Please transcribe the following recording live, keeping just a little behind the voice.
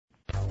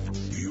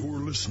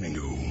listening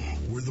to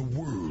Where the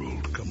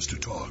World Comes to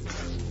Talk.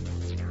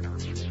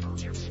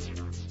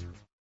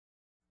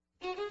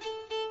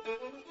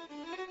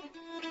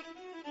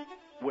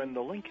 When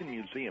the Lincoln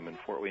Museum in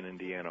Fort Wayne,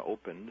 Indiana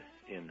opened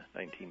in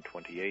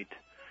 1928,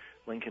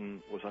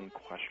 Lincoln was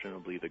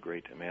unquestionably the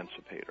great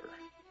emancipator.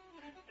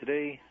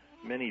 Today,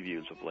 many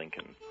views of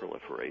Lincoln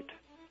proliferate,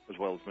 as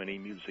well as many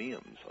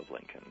museums of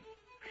Lincoln.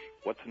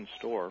 What's in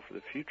store for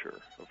the future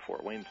of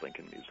Fort Wayne's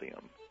Lincoln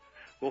Museum?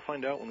 We'll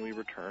find out when we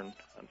return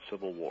on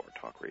Civil War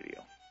Talk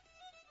Radio.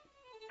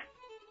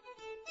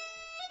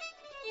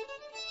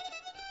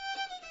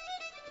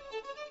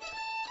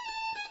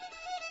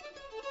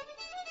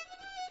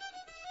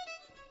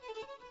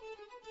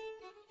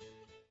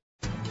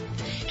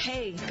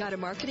 Hey, got a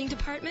marketing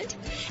department?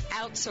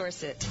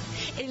 Outsource it.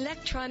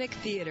 Electronic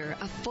Theater,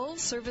 a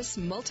full-service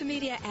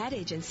multimedia ad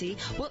agency,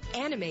 will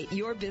animate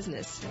your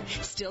business.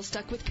 Still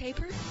stuck with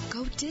paper?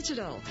 Go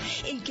digital.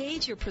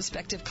 Engage your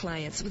prospective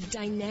clients with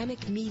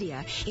dynamic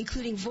media,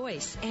 including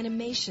voice,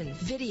 animation,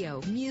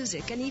 video,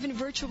 music, and even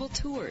virtual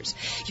tours.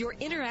 Your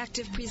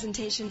interactive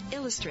presentation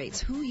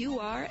illustrates who you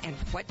are and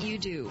what you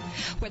do.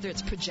 Whether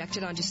it's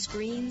projected onto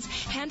screens,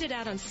 handed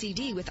out on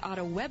CD with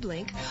auto web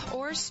link,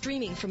 or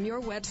streaming from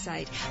your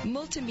website,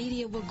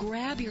 multimedia will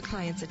grab your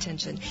client's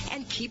attention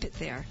and keep it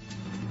there.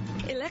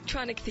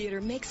 Electronic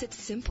Theater makes it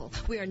simple.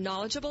 We are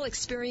knowledgeable,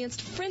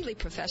 experienced, friendly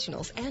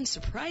professionals and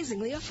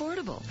surprisingly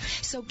affordable.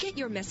 So get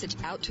your message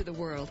out to the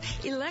world.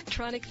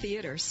 Electronic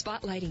Theater,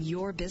 spotlighting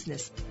your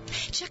business.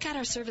 Check out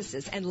our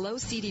services and low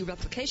CD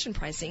replication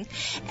pricing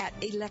at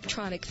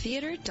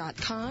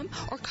electronictheater.com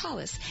or call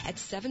us at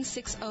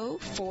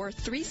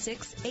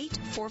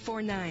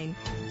 760-436-8449.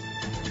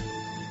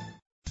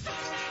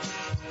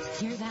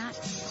 Hear that?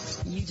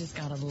 You just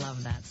gotta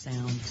love that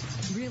sound.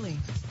 Really,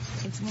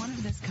 it's one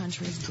of this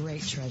country's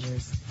great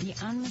treasures. The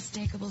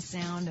unmistakable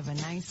sound of a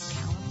nice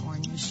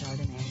California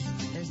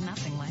Chardonnay. There's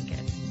nothing like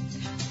it.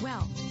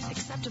 Well,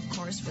 except of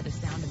course for the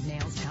sound of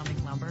nails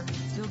pounding lumber,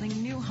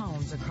 building new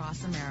homes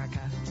across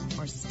America,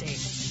 or steak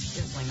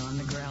sizzling on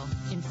the grill.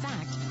 In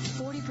fact,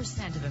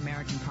 40% of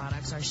American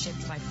products are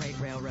shipped by freight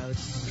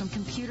railroads, from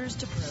computers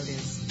to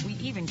produce. We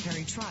even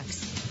carry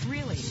trucks.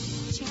 Really,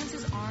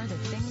 chances are the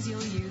things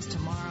you'll use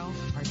tomorrow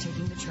are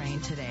taking the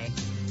train today.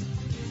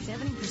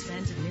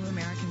 70% of new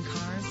American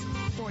cars,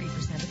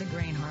 40% of the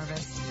grain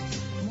harvest.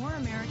 More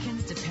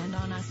Americans depend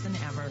on us than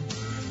ever.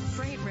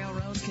 Freight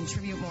railroads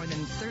contribute more than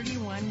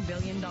 $31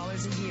 billion a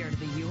year to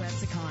the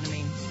U.S.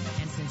 economy.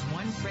 And since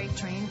one freight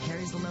train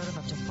carries the load of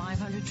up to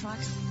 500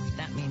 trucks,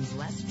 that means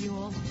less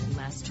fuel,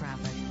 less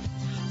traffic.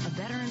 A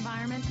better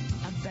environment,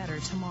 a better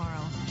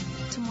tomorrow.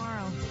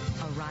 Tomorrow,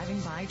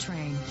 arriving by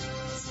train.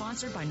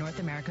 Sponsored by North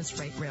America's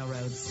Freight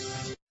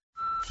Railroads.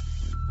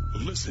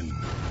 Listen.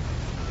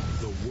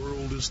 The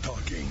world is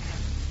talking.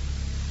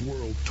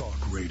 World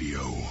Talk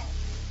Radio.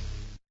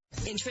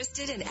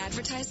 Interested in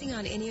advertising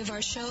on any of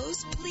our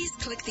shows? Please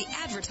click the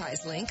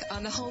advertise link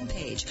on the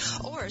homepage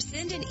or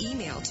send an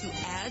email to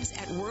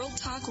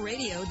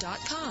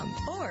ads@worldtalkradio.com.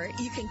 Or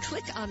you can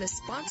click on the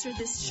sponsor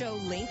this show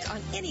link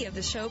on any of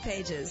the show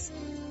pages.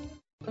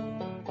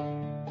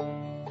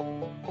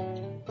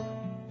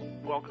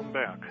 Welcome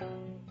back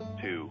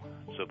to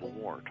Civil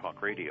War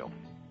Talk Radio.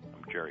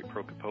 I'm Jerry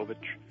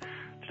Prokopovich.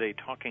 Today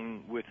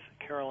talking with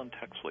Carolyn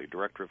Texley,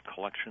 Director of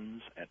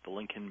Collections at the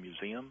Lincoln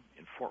Museum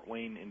in Fort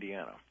Wayne,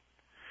 Indiana.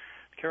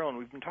 Carolyn,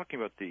 we've been talking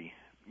about the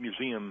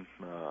museum,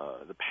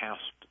 the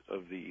past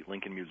of the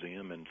Lincoln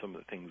Museum and some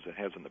of the things it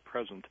has in the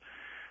present.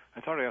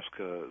 I thought I'd ask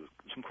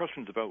some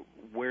questions about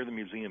where the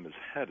museum is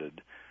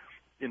headed.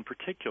 In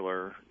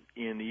particular,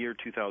 in the year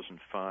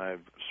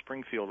 2005,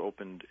 Springfield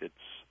opened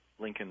its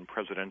Lincoln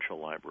Presidential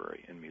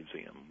Library and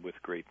Museum with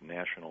great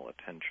national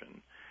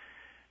attention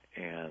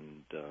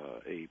and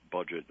a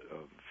budget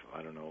of,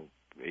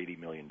 $80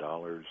 million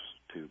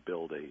to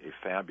build a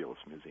fabulous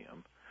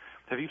museum.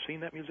 Have you seen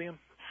that museum?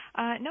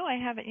 No, I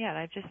haven't yet.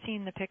 I've just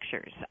seen the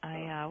pictures.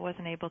 I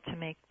wasn't able to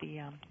make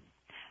the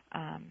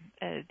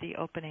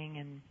opening,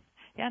 and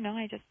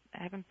I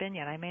haven't been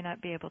yet. I may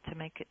not be able to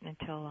make it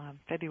until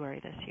February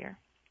this year,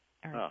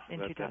 or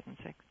in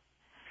 2006.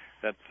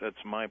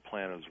 That's my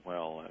plan as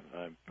well.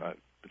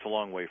 It's a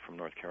long way from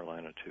North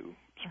Carolina to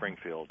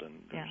Springfield,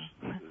 and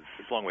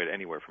it's a long way to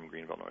anywhere from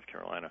Greenville, North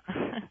Carolina.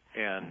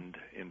 And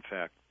in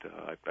fact,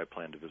 I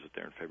plan to visit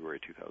there in February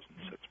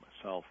 2006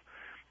 myself.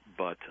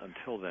 But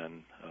until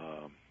then,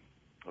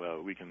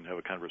 we can have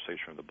a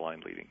conversation of the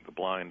blind leading the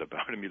blind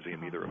about a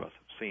museum neither of us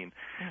have seen.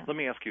 Let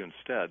me ask you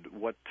instead,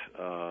 what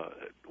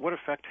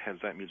effect has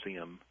that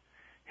museum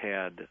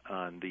had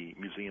on the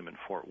museum in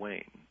Fort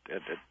Wayne?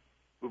 At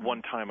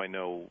one time, I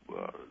know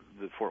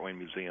the Fort Wayne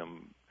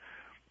Museum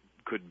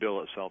could bill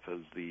itself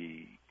as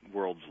the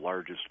world's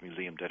largest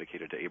museum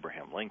dedicated to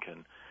Abraham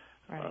Lincoln,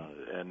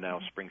 and now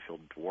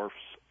Springfield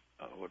dwarfs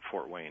what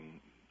Fort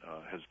Wayne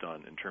has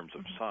done in terms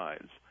of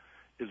size.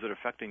 Is it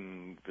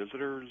affecting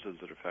visitors?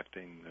 Is it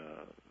affecting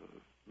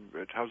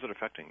how's it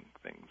affecting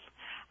things?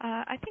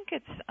 I think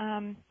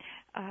it's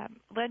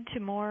led to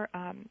more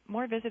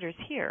visitors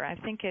here. I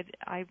think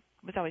I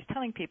was always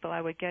telling people I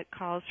would get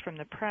calls from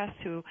the press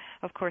who,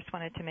 of course,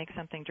 wanted to make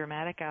something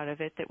dramatic out of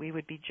it, that we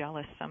would be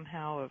jealous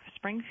somehow of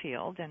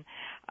Springfield, and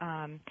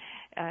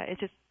it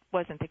just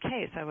wasn't the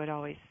case. I would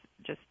always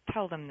just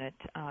tell them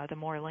that the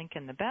more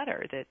Lincoln, the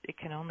better, that it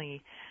can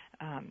only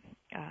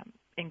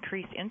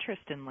increase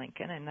interest in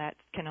Lincoln, and that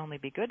can only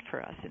be good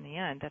for us in the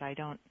end, that I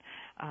don't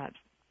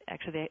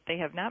actually, they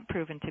have not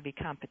proven to be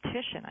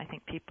competition. I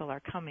think people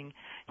are coming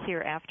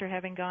here after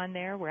having gone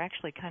there. We're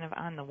actually kind of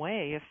on the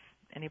way if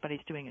anybody's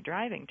doing a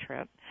driving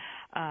trip.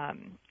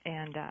 And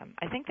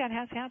I think that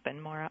has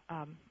happened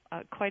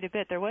quite a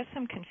bit. There was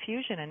some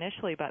confusion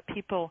initially about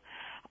people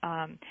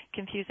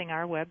confusing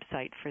our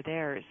website for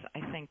theirs.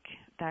 I think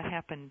that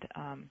happened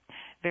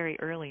very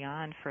early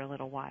on for a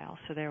little while.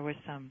 So there was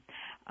some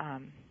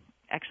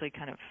actually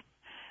kind of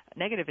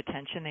negative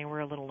attention. They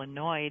were a little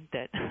annoyed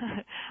that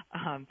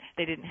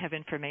they didn't have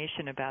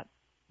information about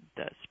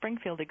the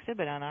Springfield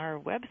exhibit on our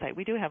website.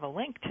 We do have a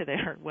link to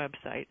their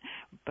website,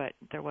 but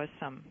there was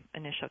some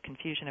initial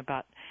confusion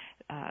about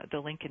the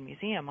Lincoln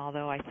Museum,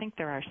 although I think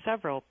there are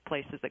several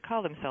places that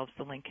call themselves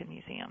the Lincoln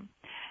Museum.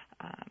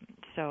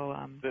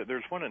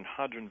 There's one in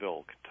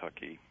Hodgenville,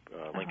 Kentucky,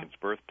 Lincoln's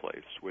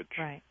birthplace, which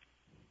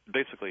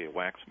basically a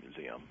wax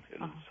museum.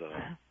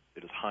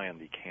 It is high on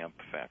the camp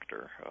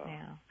factor,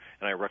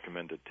 and I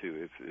recommend it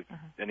too. If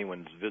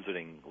anyone's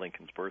visiting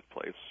Lincoln's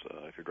birthplace,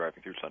 if you're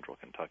driving through central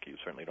Kentucky, you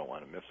certainly don't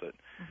want to miss it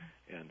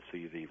and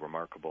see the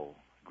remarkable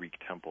Greek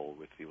temple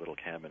with the little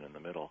cabin in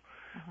the middle.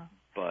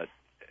 But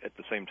at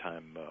the same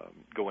time,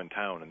 go in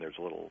town and there's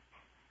a little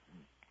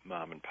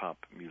mom-and-pop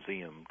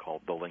museum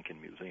called the Lincoln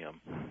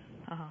Museum.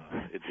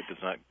 It does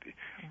not,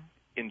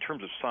 in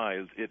terms of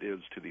size, it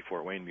is to the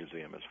Fort Wayne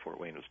Museum as Fort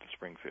Wayne is to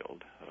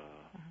Springfield.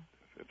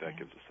 If that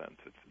gives a sense,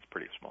 it's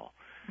pretty small.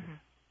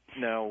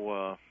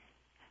 Now,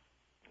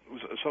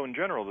 so in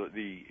general,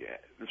 the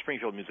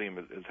Springfield Museum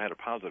has had a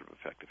positive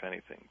effect. If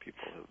anything,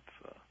 people have.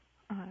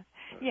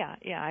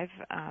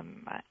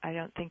 I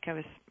don't think I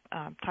was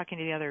talking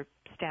to the other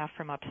staff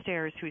from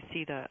upstairs who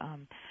see the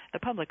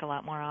public a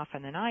lot more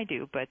often than I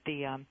do, but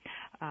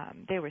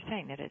they were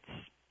saying that it's.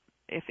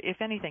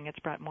 If anything, it's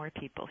brought more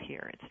people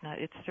here.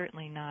 It's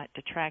certainly not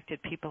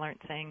detracted. People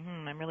aren't saying,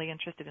 I'm really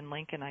interested in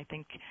Lincoln. I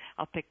think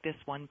I'll pick this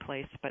one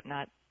place, but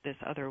not this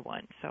other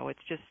one. So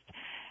it's just,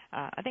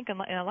 I think in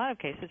a lot of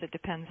cases, it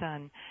depends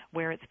on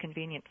where it's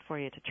convenient for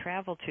you to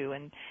travel to.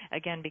 And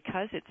again,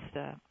 because it's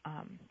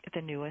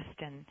the newest,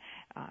 and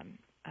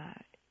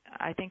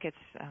I think it's.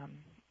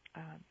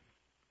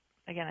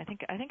 Again, I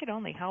think it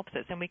only helps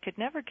us, and we could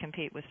never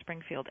compete with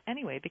Springfield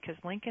anyway because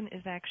Lincoln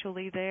is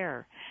actually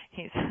there.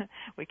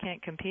 We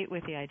can't compete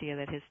with the idea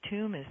that his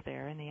tomb is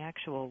there and the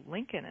actual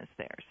Lincoln is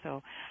there.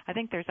 So I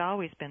think there's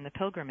always been the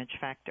pilgrimage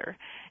factor,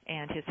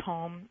 and his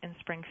home in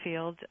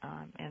Springfield,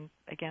 and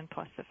again,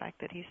 plus the fact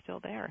that he's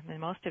still there. And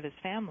most of his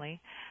family,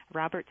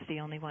 Robert's the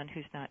only one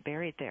who's not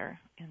buried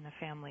there in the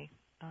family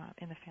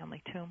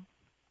tomb.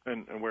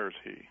 And where is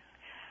he?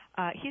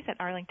 He's at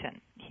Arlington.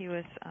 He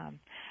was.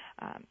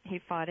 He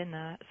fought in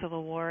the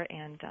Civil War,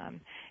 and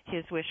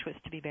his wish was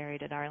to be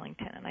buried at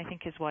Arlington. And I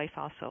think his wife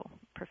also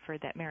preferred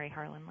that, Mary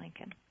Harlan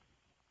Lincoln.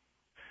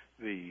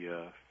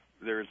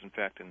 There is, in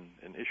fact,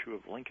 an issue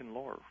of Lincoln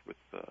Lore. With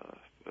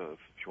if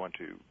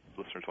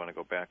listeners want to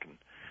go back and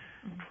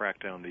track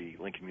down the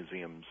Lincoln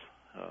Museum's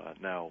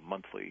now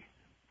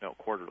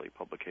quarterly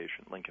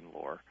publication, Lincoln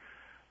Lore.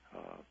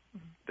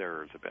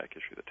 There is a back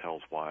issue that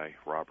tells why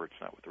Robert's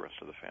not with the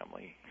rest of the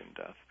family in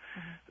death.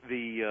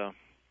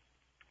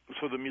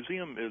 So the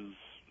museum is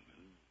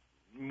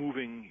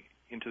moving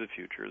into the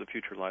future. The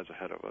future lies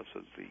ahead of us,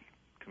 as the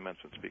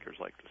commencement speakers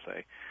like to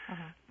say.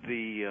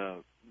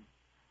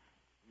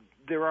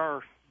 There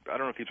are, I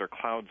don't know if these are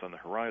clouds on the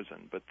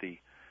horizon, but the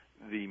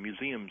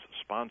museum's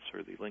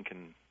sponsor, the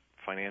Lincoln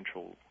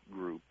Financial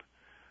Group,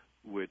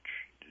 which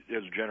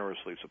has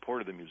generously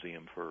supported the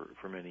museum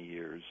for many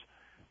years,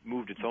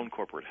 moved its own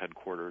corporate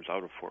headquarters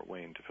out of Fort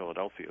Wayne to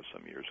Philadelphia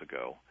some years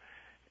ago.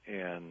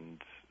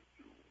 And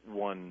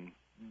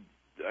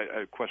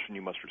a question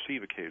you must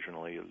receive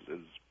occasionally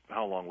is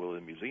how long will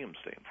the museum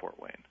stay in Fort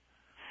Wayne?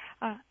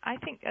 I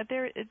think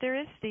there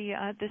is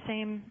the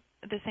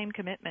same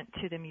commitment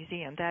to the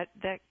museum.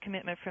 That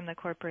commitment from the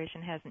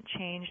corporation hasn't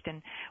changed,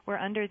 and we're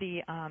under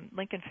the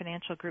Lincoln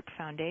Financial Group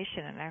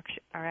Foundation and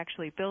are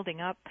actually building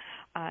up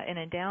an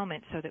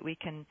endowment so that we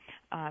can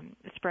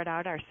spread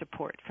out our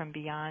support from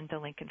beyond the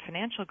Lincoln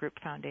Financial Group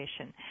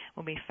Foundation.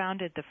 When we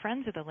founded the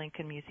Friends of the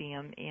Lincoln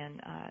Museum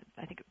in,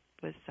 I think it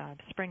was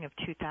spring of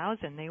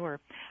 2000, they were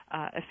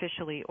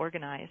officially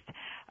organized.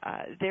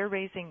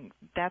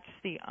 That's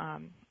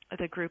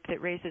the group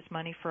that raises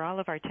money for all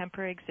of our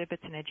temporary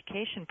exhibits and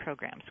education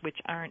programs, which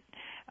aren't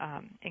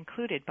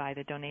included by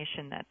the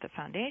donation that the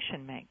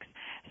foundation makes.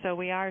 So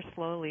we are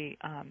slowly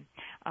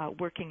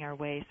working our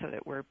way so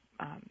that we're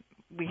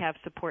we have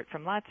support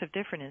from lots of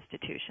different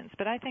institutions.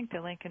 But I think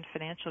the Lincoln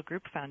Financial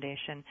Group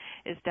Foundation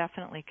is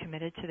definitely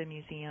committed to the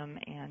museum,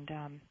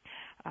 and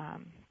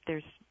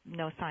there's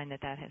no sign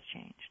that has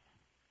changed.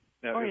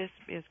 Now, or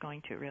is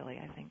going to, really,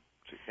 I think.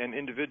 And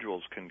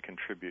individuals can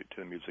contribute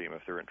to the museum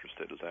if they're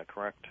interested. Is that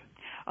correct?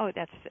 Oh,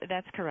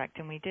 that's correct.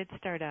 And we did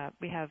start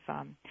we have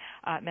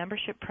a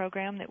membership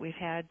program that we've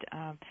had,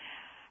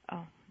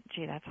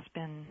 that's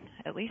been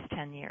at least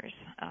 10 years.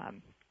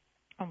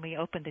 When we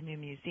opened the new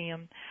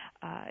museum,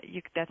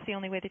 that's the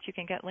only way that you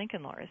can get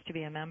Lincoln Lore, is to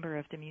be a member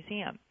of the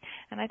museum.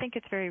 And I think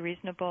it's very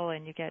reasonable,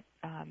 and you get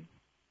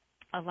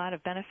a lot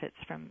of benefits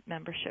from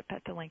membership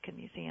at the Lincoln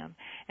Museum.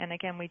 And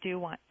again, we do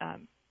want,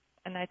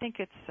 and I think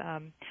it's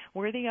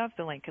worthy of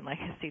the Lincoln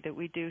legacy that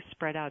we do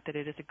spread out, that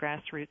it is a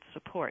grassroots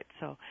support.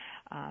 So,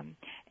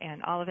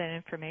 and all of that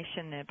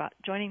information about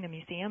joining the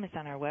museum is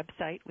on our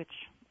website, which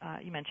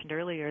you mentioned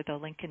earlier,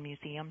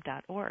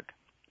 thelincolnmuseum.org.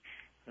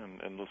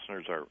 And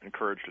listeners are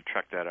encouraged to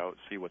check that out,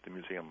 see what the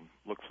museum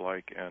looks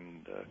like,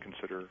 and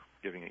consider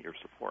giving it your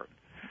support.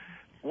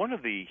 One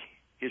of the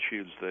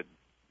issues that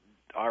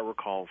I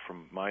recall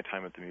from my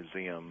time at the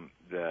museum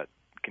that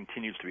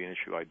continues to be an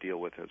issue I deal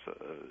with as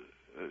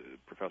a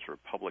professor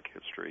of public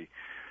history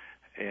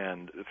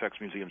and affects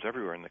museums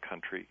everywhere in the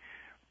country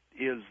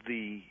is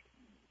the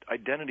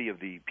identity of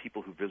the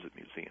people who visit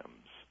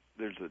museums.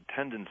 There's a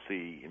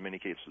tendency in many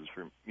cases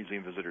for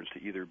museum visitors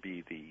to either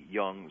be the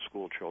young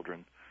school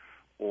children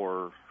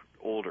or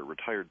older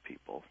retired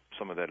people.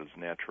 Some of that is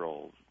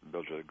natural.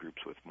 Those are the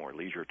groups with more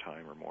leisure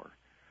time or more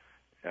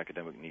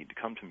academic need to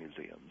come to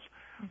museums.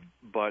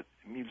 Mm-hmm. But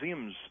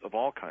museums of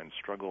all kinds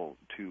struggle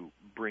to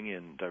bring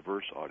in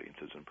diverse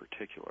audiences in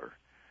particular.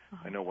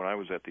 I know when I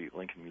was at the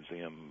Lincoln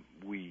Museum,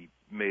 we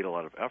made a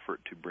lot of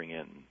effort to bring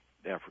in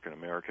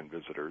African-American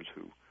visitors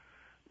who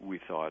we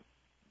thought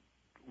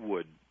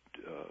would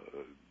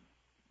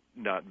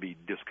not be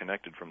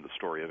disconnected from the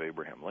story of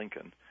Abraham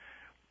Lincoln.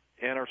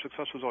 And our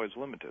success was always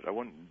limited.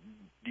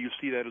 Do you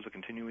see that as a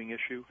continuing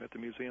issue at the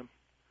museum?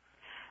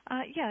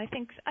 Yeah, I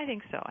think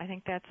so. I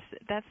think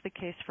that's the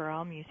case for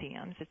all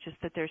museums. It's just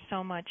that there's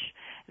so much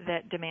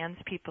that demands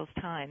people's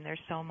time. There's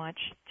so much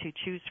to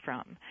choose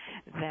from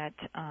that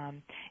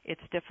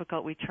it's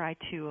difficult. We try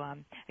to,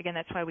 again,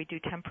 that's why we do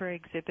temporary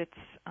exhibits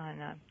on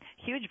a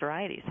huge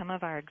variety. Some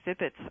of our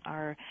exhibits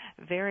are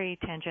very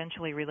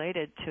tangentially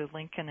related to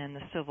Lincoln and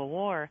the Civil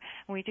War,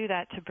 and we do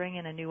that to bring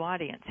in a new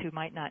audience who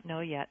might not know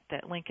yet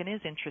that Lincoln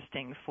is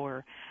interesting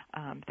for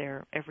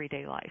their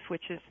everyday life,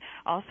 which is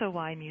also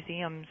why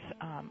museums,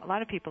 a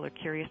lot of people are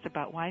curious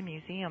about why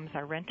museums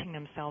are renting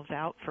themselves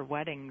out for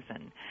weddings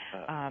and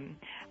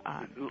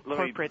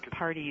corporate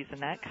parties and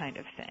that kind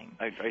of thing.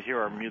 I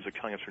hear our music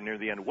telling us we're near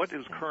the end. What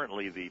is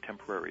currently the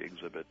temporary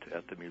exhibit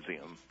at the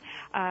museum?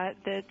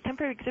 The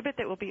temporary exhibit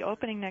that will be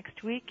opening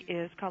next week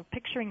is called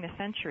Picturing the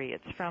Century.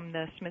 It's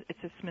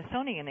it's a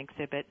Smithsonian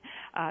exhibit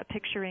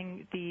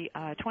picturing the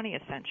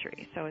 20th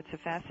century. So it's a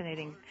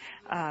fascinating,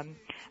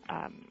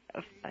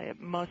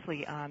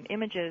 mostly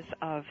images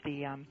of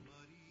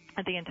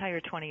the entire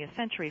 20th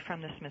century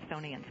from the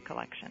Smithsonian's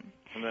collection.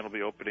 And that'll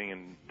be opening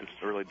in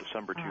early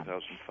December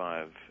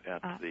 2005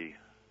 at the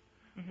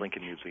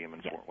Lincoln Museum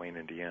in Fort Wayne,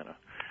 Indiana.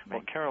 Well,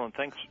 Right. Carolyn,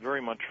 thanks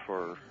very much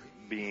for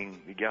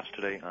being the guest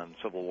today on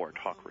Civil War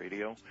Talk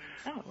Radio.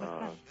 Oh, it was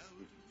fun.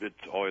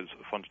 It's always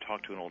fun to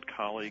talk to an old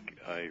colleague.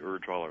 I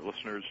urge all our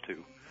listeners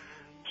to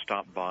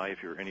stop by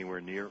if you're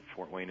anywhere near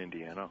Fort Wayne,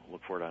 Indiana.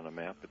 Look for it on a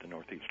map at the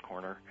northeast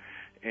corner.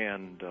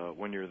 And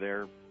when you're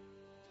there,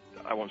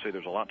 I won't say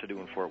there's a lot to do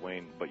in Fort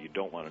Wayne, but you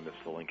don't want to miss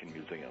the Lincoln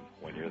Museum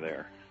when you're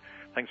there.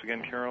 Thanks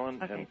again,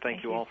 Carolyn, okay, and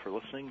thank you all for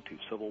listening to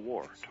Civil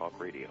War Talk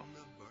Radio.